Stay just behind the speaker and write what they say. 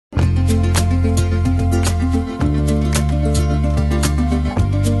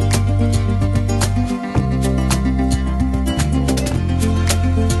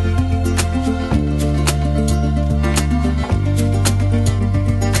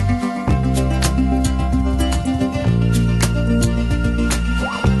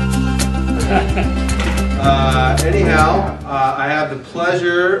have the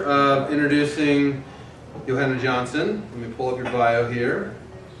pleasure of introducing Johanna Johnson. Let me pull up your bio here.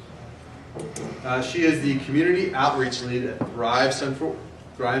 She is the Community Outreach Lead at Thrive Central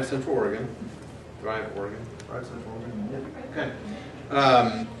Oregon. Thrive Central Oregon.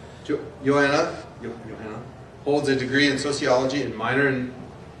 Okay. Johanna holds a degree in sociology and minor in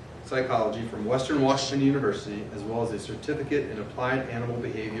psychology from Western Washington University, as well as a certificate in applied animal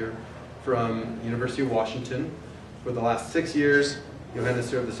behavior from University of Washington. For the last 6 years, Johanna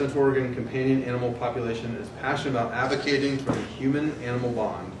served the Central Oregon companion animal population and is passionate about advocating for the human-animal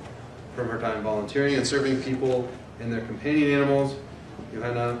bond. From her time volunteering and serving people and their companion animals,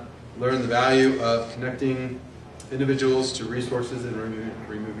 Johanna learned the value of connecting individuals to resources and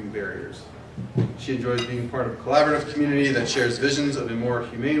removing barriers. She enjoys being part of a collaborative community that shares visions of a more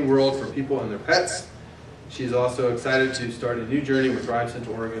humane world for people and their pets. She's also excited to start a new journey with Thrive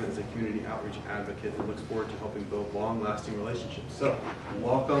Central Oregon as a community outreach advocate and looks forward to helping build long-lasting relationships. So,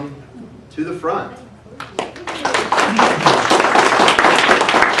 welcome to the front.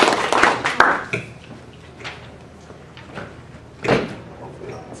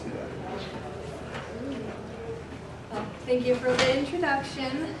 Thank you for the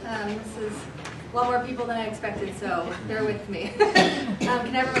introduction. This is a lot more people than I expected, so bear with me.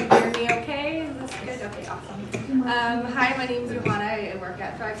 Can everyone hear me okay? Is this good? Okay, awesome. Hi, my name is Johanna. I work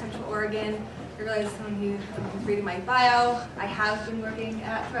at Thrive Central Oregon. I realize someone who's reading my bio, I have been working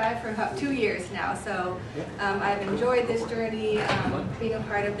at Thrive for about 2 years now, so I've enjoyed this journey, being a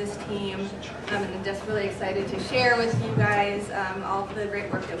part of this team, and I'm just really excited to share with you guys all the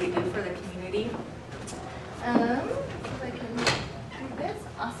great work that we do for the community. If I can do this,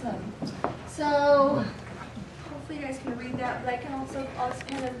 awesome. So hopefully you guys can read that, but I'll just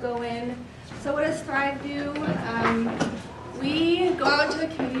kind of go in. So what does Thrive do? We go out into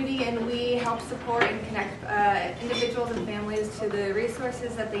the community and we help support and connect individuals and families to the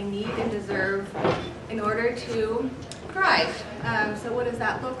resources that they need and deserve in order to thrive. So what does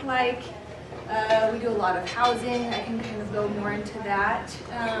that look like? We do a lot of housing. I can kind of go more into that.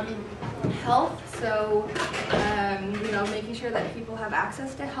 Health, so making sure that people have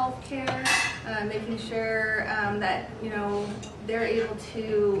access to health care, making sure that they're able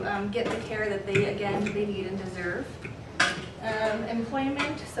to get the care that they need and deserve.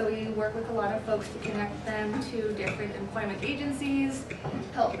 Employment, so we work with a lot of folks to connect them to different employment agencies,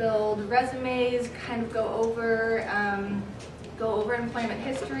 help build resumes, kind of go over employment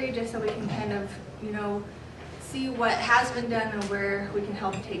history, just so we can kind of see what has been done and where we can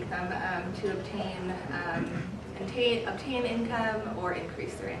help take them to obtain income or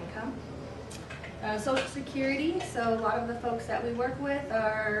increase their income. Social Security, so a lot of the folks that we work with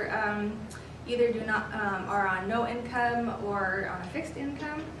are either are on no income or on a fixed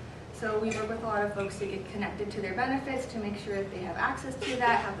income. So we work with a lot of folks to get connected to their benefits, to make sure that they have access to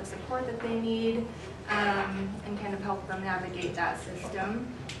that, have the support that they need, and kind of help them navigate that system.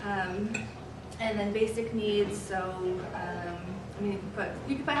 And then basic needs, so you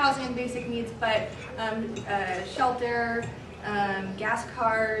can put housing in basic needs, but shelter, gas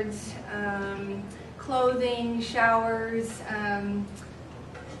cards, clothing, showers,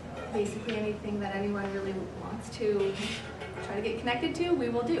 basically anything that anyone really wants to try to get connected to, we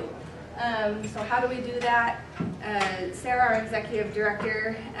will do. So how do we do that? Sarah, our executive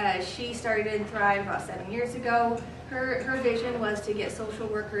director, she started Thrive about 7 years ago. Her vision was to get social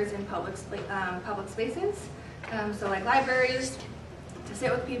workers in public spaces, so like libraries, to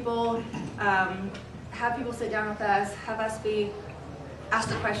sit with people, have people sit down with us, have us ask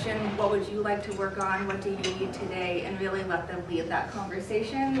the question, what would you like to work on, what do you need today, and really let them lead that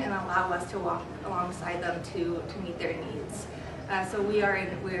conversation and allow us to walk alongside them to meet their needs. So we're in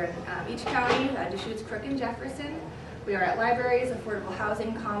each county, Deschutes, Crook, and Jefferson. We are at libraries, affordable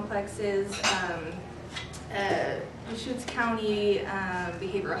housing complexes, Deschutes County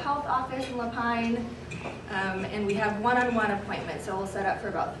Behavioral Health Office in La Pine, and we have one-on-one appointments. So we'll set up for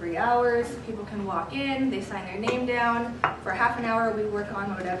about 3 hours. People can walk in, they sign their name down. For half an hour, we work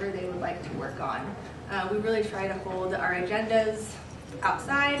on whatever they would like to work on. We really try to hold our agendas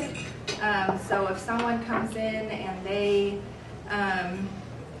outside. So if someone comes in and they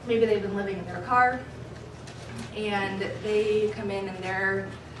maybe they've been living in their car and they come in and they're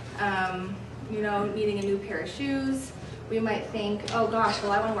needing a new pair of shoes, we might think, oh gosh,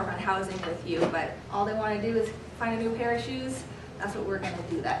 well I want to work on housing with you, but all they want to do is find a new pair of shoes. That's what we're going to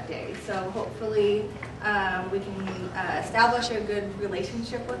do that day. So hopefully we can establish a good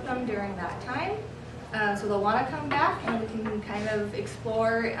relationship with them during that time. So they'll want to come back and we can kind of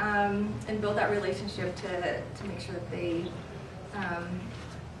explore and build that relationship to make sure that they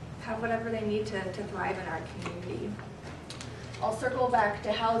have whatever they need to thrive in our community. I'll circle back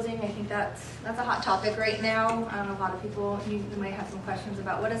to housing. I think that's a hot topic right now. A lot of people, you might have some questions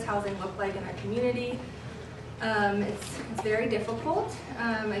about what does housing look like in our community. It's very difficult.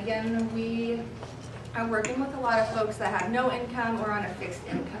 Again, we are working with a lot of folks that have no income or on a fixed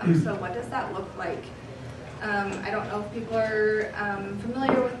income. So what does that look like? I don't know if people are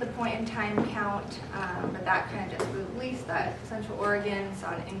familiar with the point in time count, but that kind of just released that Central Oregon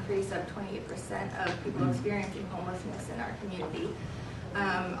saw an increase of 28% of people experiencing homelessness in our community.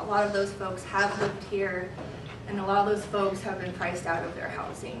 A lot of those folks have lived here, and a lot of those folks have been priced out of their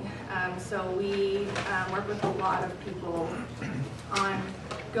housing. So we work with a lot of people on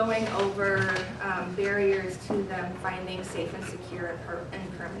going over barriers to them finding safe and secure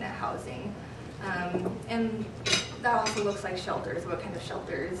and permanent housing. And that also looks like shelters. What kind of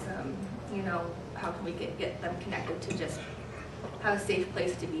shelters? You know, how can we get them connected to just have a safe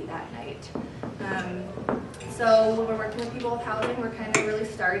place to be that night? So when we're working with people with housing, we're kind of really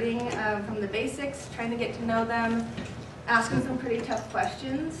starting from the basics, trying to get to know them, asking some pretty tough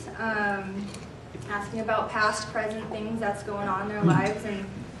questions, asking about past, present things that's going on in their lives. And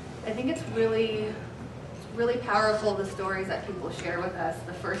I think it's really powerful, the stories that people share with us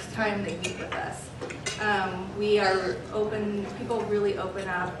the first time they meet with us. We are open, people really open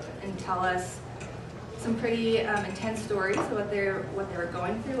up and tell us some pretty intense stories of what they're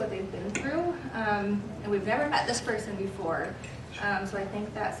going through, what they've been through, and we've never met this person before. So I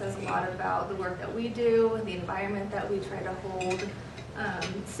think that says a lot about the work that we do, the environment that we try to hold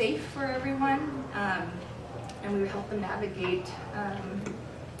safe for everyone, and we help them navigate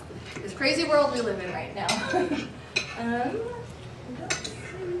this crazy world we live in right now.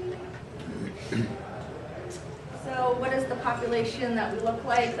 So what is the population that we look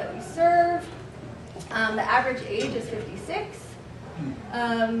like, that we serve? The average age is 56.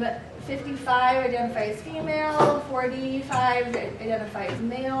 55 identifies female, 45 identifies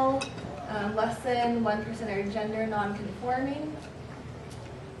male, less than 1% are gender non-conforming.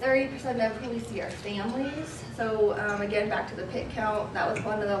 30% of who we see are families. So again, back to the PIT count, that was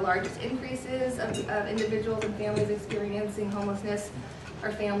one of the largest increases of individuals and families experiencing homelessness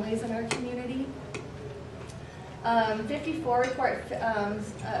are families in our community. 54 report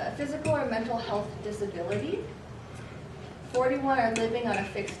physical or mental health disability. 41 are living on a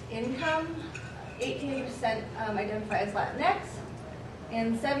fixed income. 18% identify as Latinx.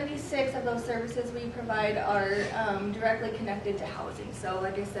 And 76 of those services we provide are directly connected to housing. So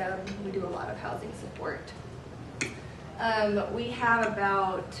like I said, we do a lot of housing support. We have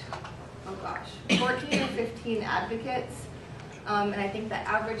about, 14 or 15 advocates. And I think the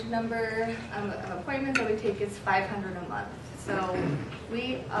average number of appointments that we take is 500 a month. So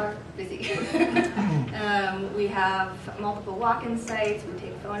we are busy. We have multiple walk-in sites, we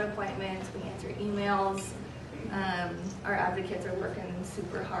take phone appointments, we answer emails. Our advocates are working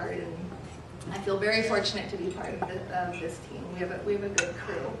super hard, and I feel very fortunate to be part of this team. We have a good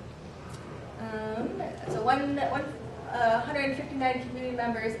crew. So 159 community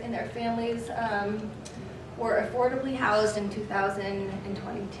members and their families were affordably housed in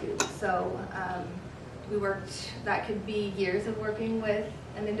 2022. So we worked, that could be years of working with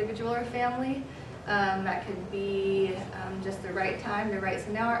an individual or family. That could be just the right time, the right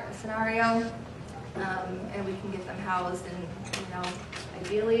scenario. And we can get them housed in,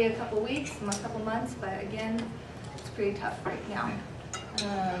 ideally a couple weeks, a couple months, but again, it's pretty tough right now.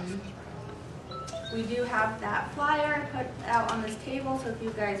 We do have that flyer put out on this table, so if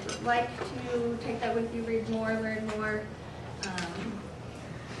you guys would like to take that with you, read more, learn more,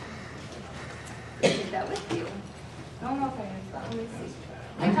 take that with you. I don't know if I answered that. Let me see.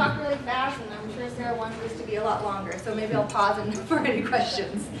 I talk really fast, and I'm sure Sarah wants this to be a lot longer, so maybe I'll pause for any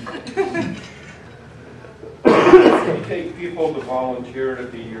questions. You take people to volunteer to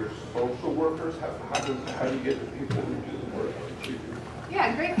be your social workers? How do you get the people who do the work that you do?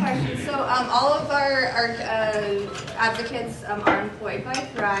 Yeah, great question. So all of our advocates are employed by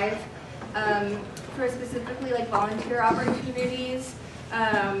Thrive for specifically like volunteer opportunities.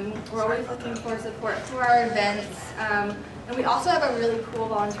 We're always looking for support for our events. And we also have a really cool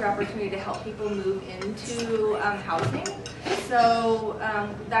volunteer opportunity to help people move into housing. So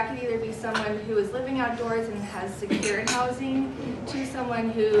that could either be someone who is living outdoors and has secured housing, to someone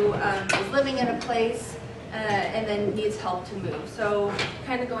who is living in a place and then needs help to move. So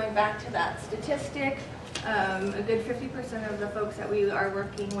kind of going back to that statistic, a good 50% of the folks that we are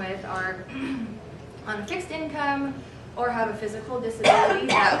working with are on a fixed income or have a physical disability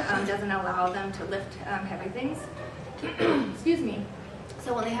that doesn't allow them to lift heavy things. Excuse me.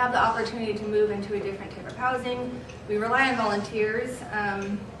 So when they have the opportunity to move into a different type of housing, we rely on volunteers to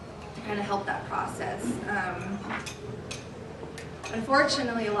kind of help that process.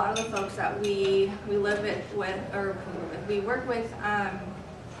 unfortunately, a lot of the folks that we live with or we work with,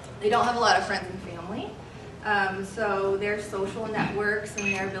 they don't have a lot of friends and family. So their social networks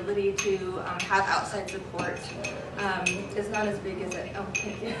and their ability to have outside support is not as big as it. Oh,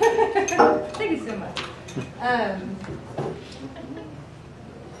 thank you. Thank you so much.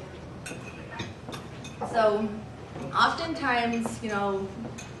 So oftentimes,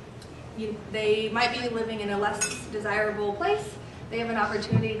 they might be living in a less desirable place. They have an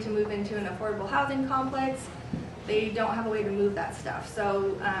opportunity to move into an affordable housing complex. They don't have a way to move that stuff.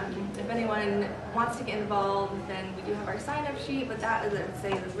 So if anyone wants to get involved, then we do have our sign-up sheet, but that is, I would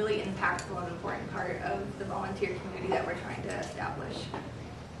say, is a really impactful and important part of the volunteer community that we're trying to establish.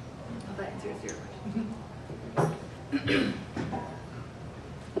 Hope that answers your question.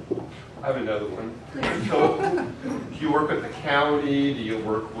 I have another one. So, do you work with the county? Do you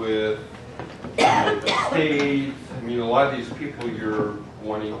work with the state? I mean, a lot of these people you're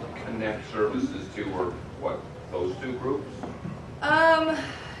wanting to connect services to are what, those two groups? Yeah, I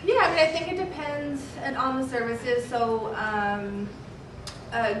mean, I think it depends on the services. So,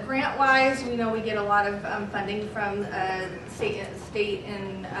 grant-wise, we get a lot of funding from state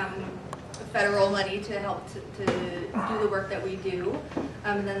and federal money to help to do the work that we do,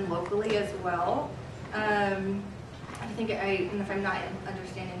 and then locally as well. I think and if I'm not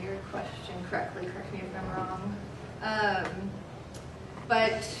understanding your question correctly, correct me if I'm wrong.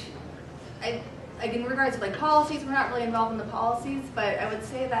 But like in regards to like policies, we're not really involved in the policies, but I would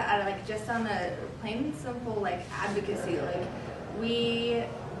say that like just on a plain and simple like advocacy, like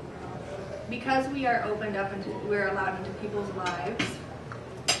because we are opened up and we're allowed into people's lives.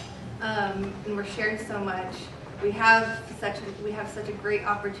 And we're sharing so much. We have such a great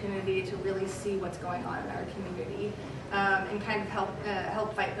opportunity to really see what's going on in our community, and kind of help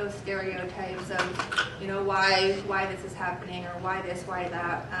fight those stereotypes of why this is happening or why this, why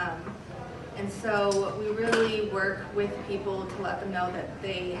that. And so we really work with people to let them know that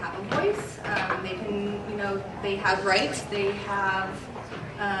they have a voice. They can, they have rights. They have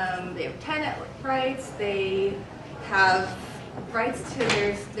tenant rights. They have rights to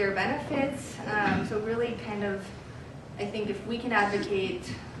their benefits. So really kind of, I think if we can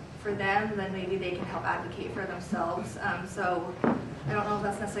advocate for them, then maybe they can help advocate for themselves. So I don't know if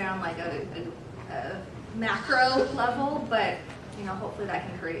that's necessarily on like a macro level, but hopefully that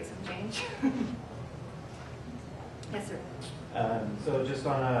can create some change. Yes, sir. So just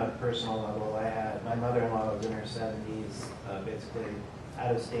on a personal level, I had my mother-in-law was in her 70s, basically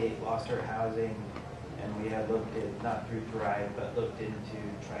out of state, lost her housing. And we had looked at, not through Thrive, but looked into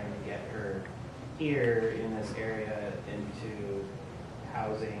trying to get her here in this area into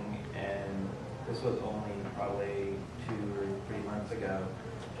housing. And this was only probably 2 or 3 months ago.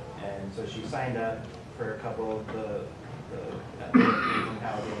 And so she signed up for a couple of the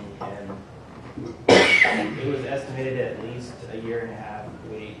housing, and it was estimated at least a 1.5 year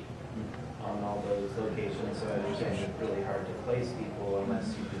wait on all those locations. So I understand it's really hard to place people unless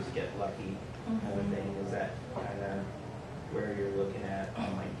you just get lucky. Kind of thing. Is that kind of where you're looking at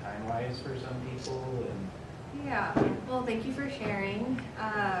on like time-wise for some people? And yeah. Well, thank you for sharing.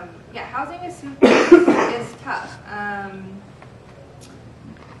 Yeah, housing is tough.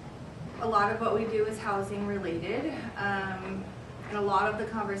 A lot of what we do is housing related, and a lot of the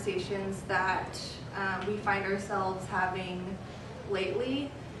conversations that we find ourselves having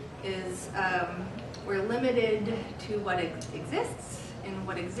lately is we're limited to what exists. And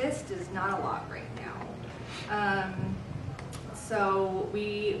what exists is not a lot right now. So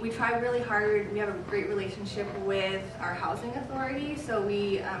we try really hard. We have a great relationship with our housing authority, so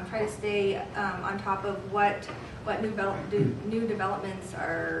we try to stay on top of what new developments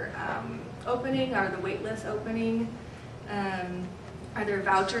are opening, are the wait lists opening, are there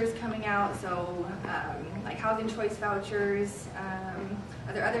vouchers coming out, so like housing choice vouchers,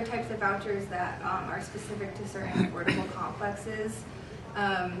 are there other types of vouchers that are specific to certain affordable complexes.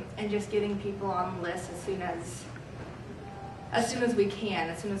 And just getting people on the list as soon as we can,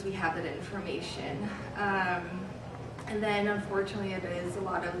 as soon as we have that information. And then unfortunately it is a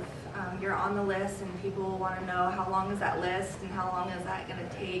lot of, you're on the list and people want to know how long is that list and how long is that going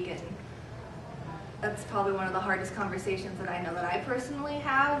to take, and that's probably one of the hardest conversations that I know that I personally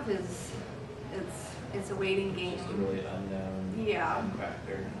have is it's a waiting game. Just a really unknown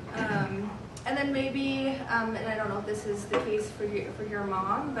factor. And then maybe, and I don't know if this is the case for your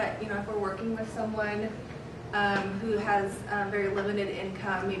mom, but if we're working with someone who has very limited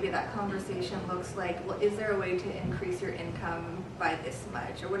income, maybe that conversation looks like, well, is there a way to increase your income by this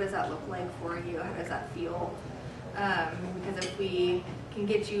much, or what does that look like for you? How does that feel? Because if we can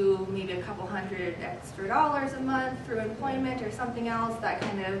get you maybe a couple $100 extra a month through employment or something else, that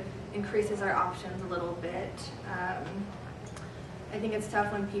kind of increases our options a little bit. I think it's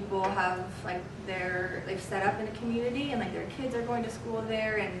tough when people have like they've set up in a community and like their kids are going to school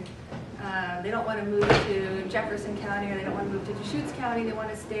there, and they don't want to move to Jefferson County, or they don't want to move to Deschutes County. They want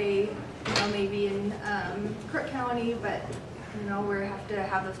to stay, maybe in Crook County, but we have to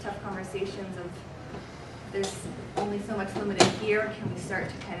have those tough conversations of there's only so much limited here. Can we start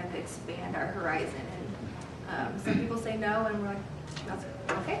to kind of expand our horizon? And some people say no, and we're like, that's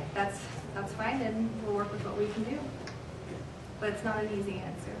okay, that's fine, and we'll work with what we can do. But it's not an easy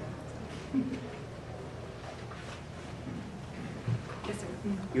answer. Yes, sir.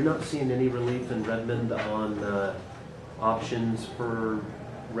 You're not seeing any relief in Redmond on options for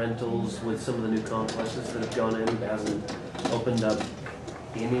rentals with some of the new complexes that have gone in? It hasn't opened up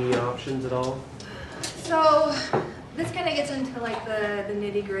any options at all? So this kind of gets into like the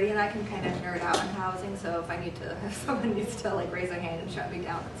nitty gritty, and I can kind of nerd out on housing. So if someone needs to like raise their hand and shut me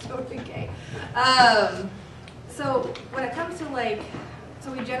down, that's totally okay. So when it comes to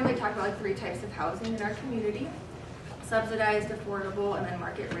so we generally talk about like 3 types of housing in our community: subsidized, affordable, and then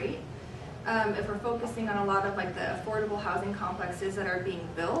market rate. If we're focusing on a lot of like the affordable housing complexes that are being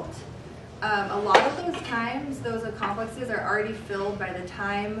built, a lot of those times those complexes are already filled by the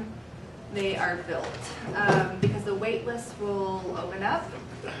time they are built, because the wait list will open up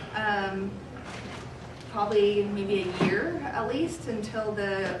probably maybe a year at least until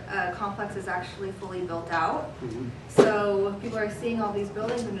the complex is actually fully built out. Mm-hmm. So people are seeing all these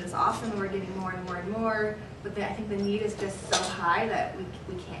buildings, and it's awesome, and we're getting more and more and more, but I think the need is just so high that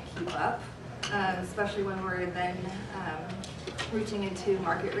we can't keep up, especially when we're then reaching into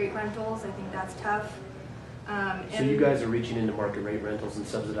market rate rentals. I think that's tough. So you guys are reaching into market rate rentals and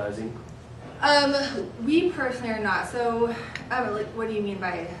subsidizing? We personally are not. So, what do you mean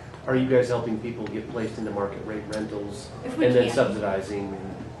by? Are you guys helping people get placed into market rate rentals and then subsidizing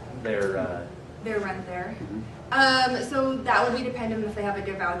their rent there? Mm-hmm. So that would be dependent if they have a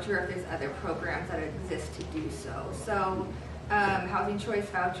voucher, or if there's other programs that exist to do so. So, housing choice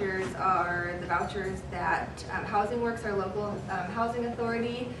vouchers are the vouchers that Housing Works, our local housing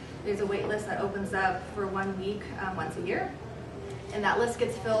authority. There's a wait list that opens up for 1 week once a year. And that list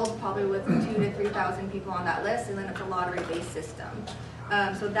gets filled probably with 2,000 to 3,000 people on that list, and then it's a lottery-based system.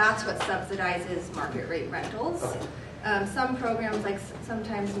 So that's what subsidizes market rate rentals. Okay. Some programs, like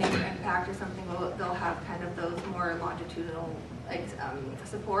sometimes Neighbor Impact or something, they'll have kind of those more longitudinal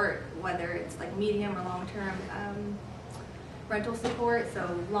support, whether it's like medium or long-term rental support. So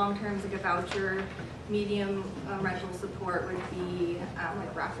long-term is like a voucher. Medium rental support would be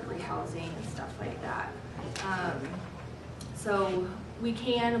like rapid rehousing and stuff like that. So we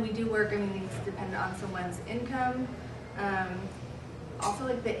do work, it's dependent on someone's income. Also,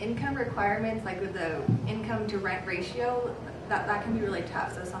 like the income requirements, like with the income to rent ratio, that can be really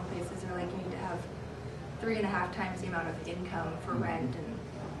tough. So some places are like, you need to have 3.5 times the amount of income for rent, and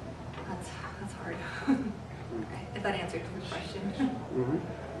that's hard. If that answered your question. Mm-hmm.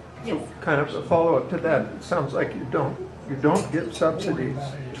 Yes. So kind of a follow-up to that, it sounds like you don't get subsidies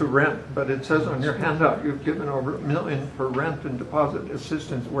to rent, but it says on your handout you've given over $1 million for rent and deposit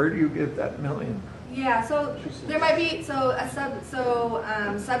assistance. Where do you give that $1 million? Yeah, so there might be subsidized.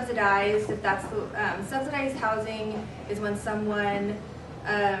 If that's the subsidized housing is when someone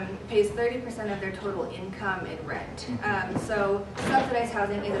pays 30% of their total income in rent. So subsidized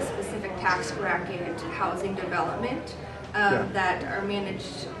housing is a specific tax bracket housing development that are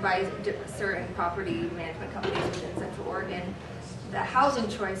managed by certain property management companies within Central Oregon. The housing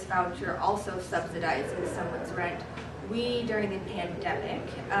choice voucher also subsidizes someone's rent. We, during the pandemic,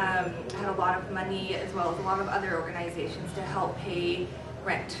 had a lot of money, as well as a lot of other organizations, to help pay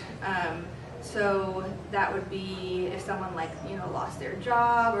rent. So that would be if someone lost their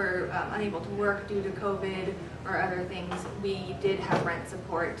job or unable to work due to COVID or other things. We did have rent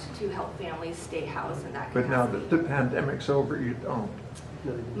support to help families stay housed in that capacity. But now that the pandemic's over, you don't.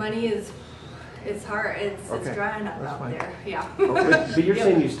 Money it's hard. It's drying up out there. Yeah. Okay. But you're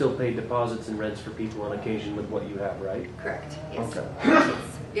saying you still pay deposits and rents for people on occasion with what you have, right? Correct. Yes. Okay. Yes.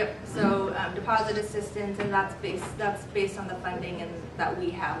 Yep. So deposit assistance, and that's based on the funding that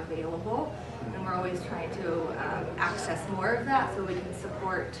we have available, and we're always trying to access more of that so we can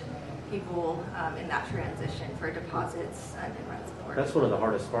support people in that transition for deposits and rent support. That's one of the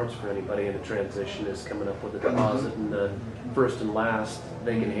hardest parts for anybody in a transition, is coming up with a deposit and the first and last.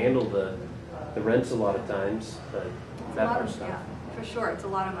 They can handle the rents a lot of times, but that part's tough. Yeah, for sure. It's a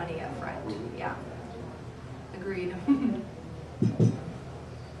lot of money up front. Mm-hmm. Yeah. Agreed.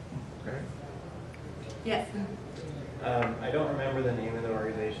 Okay. Yes. remember the name of the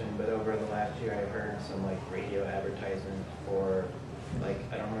organization, but over the last year I heard some like radio advertisement for like,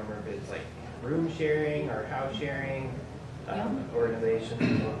 I don't remember if it's like room sharing or house sharing organization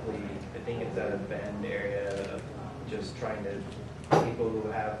locally. I think it's at a Bend area of just trying to, people who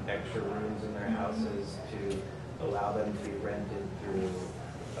have extra rooms in their houses to allow them to be rented through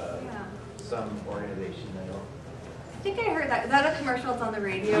some organization. I think I heard that. Is that a commercial that's on the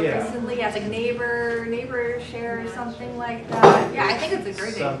radio recently? Yeah, it's like neighbor share or something like that. Yeah, I think it's a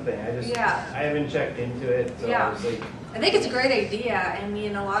great idea. Something. I haven't checked into it. So obviously. I think it's a great idea. I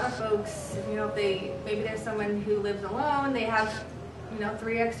mean, a lot of folks, you know, if maybe there's someone who lives alone, they have, you know,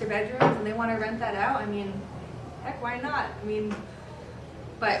 3 extra bedrooms and they want to rent that out. I mean, heck, why not? I mean,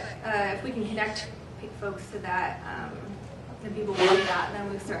 but if we can connect folks to that, and people want that,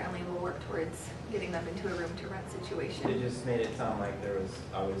 then we certainly will work towards getting them into a room to rent situation. It just made it sound like there was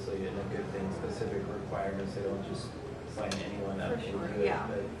obviously in a good thing specific requirements. They don't just sign anyone up For sure, into it.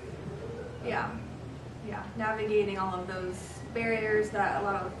 yeah. Yeah, navigating all of those barriers that a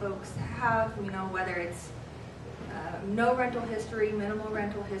lot of folks have, you know, whether it's no rental history, minimal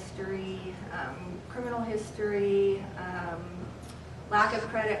rental history, criminal history, lack of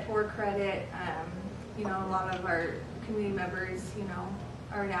credit, poor credit. You know, a lot of our community members, you know,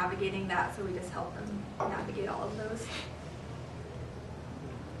 are navigating that, so we just help them navigate all of those.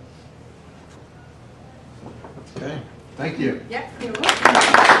 Okay, thank you. Yeah, you're welcome.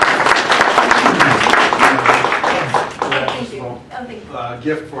 Thank you. Oh, thank you.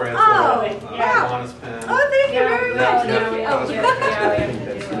 Gift for you. Oh, yeah. Johanna's pen. Oh, thank you very much. Yeah, Thank you. yeah. Oh, I we think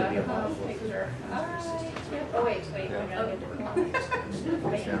that's gonna be a have problem. picture. Oh, wait, we gotta get to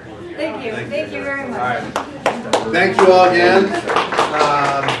Thank you. Thank you very All much. right. Thank you all again.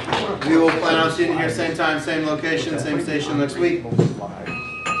 We will plan on seeing you here same time, same location, same station next week.